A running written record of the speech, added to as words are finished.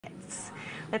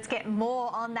Let's get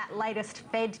more on that latest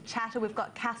Fed chatter. We've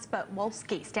got Casper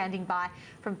Wolski standing by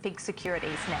from FIIG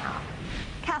Securities now.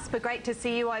 Casper, great to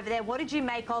see you over there. What did you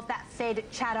make of that Fed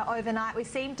chatter overnight? We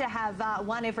seem to have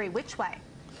one every which way.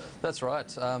 That's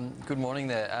right. Good morning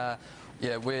there.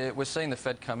 Yeah, we're seeing the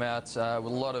Fed come out with a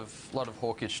lot of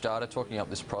hawkish data, talking up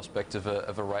this prospect of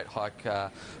a rate hike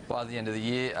by the end of the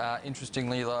year.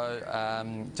 Interestingly, though,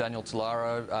 Daniel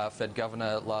Tellaro, Fed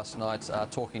governor, last night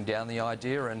talking down the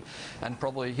idea, and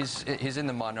probably he's in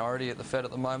the minority at the Fed at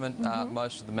the moment.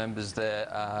 Most of the members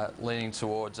there are leaning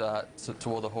toward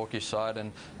the hawkish side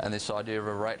and this idea of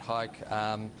a rate hike.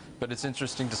 But it's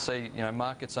interesting to see,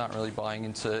 markets aren't really buying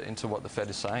into what the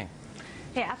Fed is saying.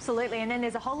 Yeah, absolutely. And then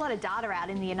there's a whole lot of data out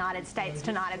in the United States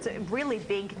tonight. It's a really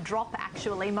big drop,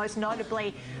 actually. Most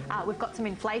notably, we've got some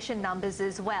inflation numbers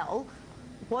as well.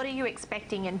 What are you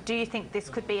expecting, and do you think this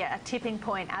could be a tipping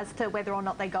point as to whether or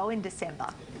not they go in December?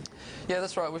 Yeah,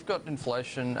 that's right. We've got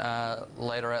inflation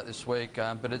later out this week,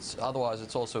 but otherwise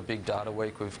it's also a big data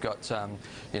week. We've got,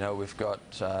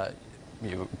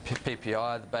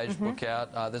 PPI, the beige book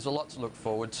out. There's a lot to look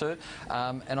forward to,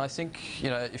 and I think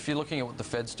if you're looking at what the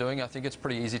Fed's doing, I think it's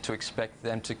pretty easy to expect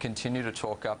them to continue to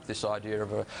talk up this idea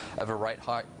of a rate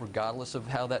hike, regardless of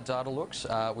how that data looks.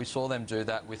 We saw them do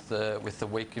that with the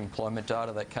weak employment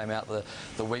data that came out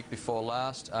the week before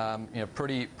last.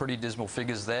 Pretty dismal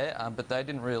figures there, but they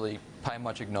didn't really pay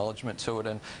much acknowledgement to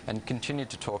it and continued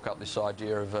to talk up this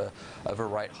idea of a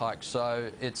rate hike.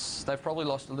 So they've probably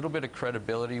lost a little bit of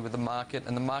credibility with the market,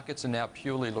 and the markets are now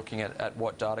purely looking at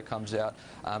what data comes out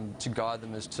to guide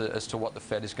them as to what the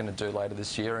Fed is going to do later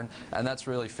this year, and that's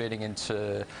really feeding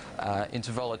into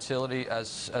volatility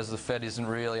as the Fed isn't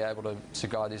really able to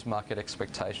guide these market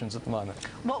expectations at the moment.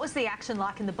 What was the action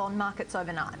like in the bond markets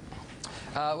overnight?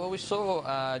 Well, we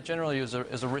saw generally as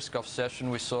a risk-off session.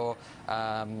 We saw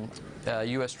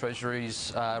US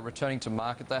Treasuries returning to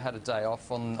market. They had a day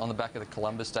off on the back of the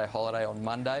Columbus Day holiday on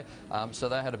Monday, so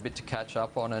they had a bit to catch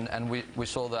up on, and we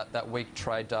saw that weak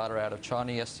trade data out of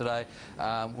China yesterday,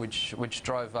 which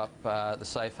drove up the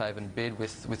safe haven bid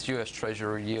with US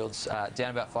Treasury yields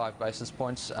down about 5 basis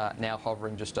points, now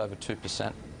hovering just over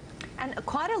 2%. And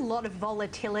quite a lot of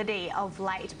volatility of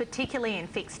late, particularly in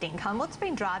fixed income. What's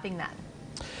been driving that?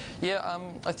 Yeah,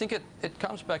 I think it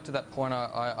comes back to that point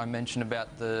I mentioned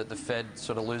about the Fed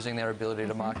sort of losing their ability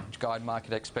to guide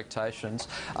market expectations.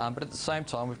 But at the same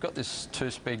time, we've got this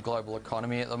two-speed global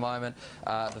economy at the moment.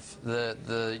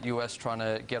 The US trying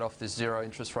to get off this zero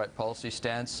interest rate policy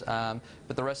stance,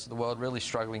 but the rest of the world really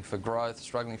struggling for growth,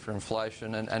 struggling for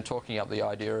inflation, and talking up the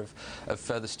idea of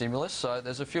further stimulus. So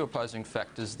there's a few opposing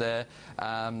factors there,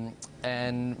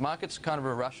 and markets are kind of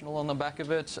irrational on the back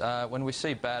of it. When we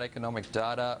see bad economic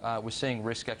data, we're seeing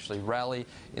risk actually rally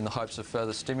in the hopes of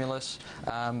further stimulus,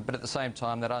 but at the same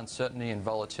time, that uncertainty and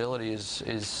volatility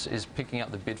is picking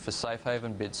up the bid for safe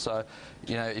haven bids. So,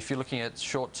 if you're looking at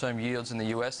short-term yields in the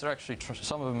US, they're actually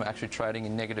some of them are actually trading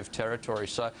in negative territory.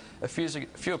 So, a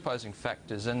few opposing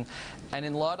factors, and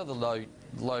in light of the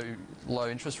low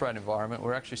interest rate environment,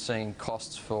 we're actually seeing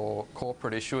costs for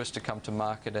corporate issuers to come to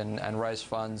market and raise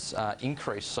funds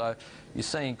increase. So you're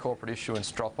seeing corporate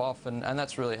issuance drop off, and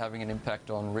that's really having an impact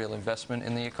on real investment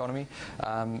in the economy.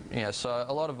 So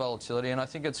a lot of volatility, and I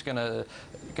think it's going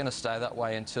to stay that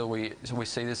way until we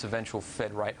see this eventual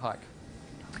Fed rate hike.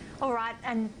 All right,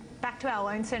 and back to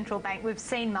our own central bank, we've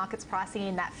seen markets pricing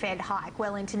in that Fed hike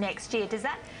well into next year. Does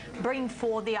that bring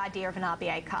forward the idea of an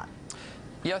RBA cut?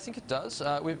 Yeah, I think it does.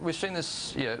 We've seen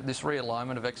this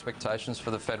realignment of expectations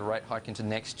for the Fed rate hike into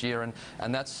next year,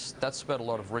 and that's spurred a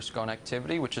lot of risk-on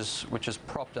activity, which has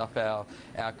propped up our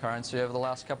currency over the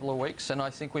last couple of weeks. And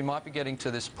I think we might be getting to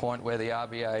this point where the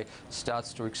RBA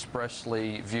starts to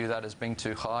expressly view that as being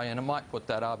too high, and it might put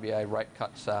that RBA rate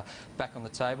cut back on the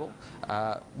table.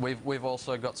 We've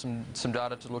also got some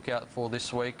data to look out for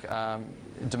this week.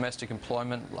 Domestic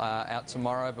employment out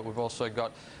tomorrow, but we've also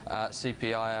got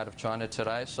CPI out of China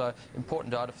today. So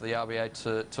important data for the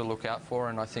RBA to look out for,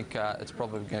 and I think it's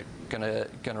probably going to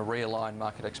realign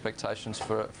market expectations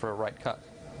for a rate cut.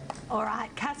 All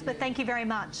right, Casper, thank you very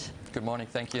much. Good morning,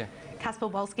 thank you. Casper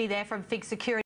Wolski there from FIIG Securities.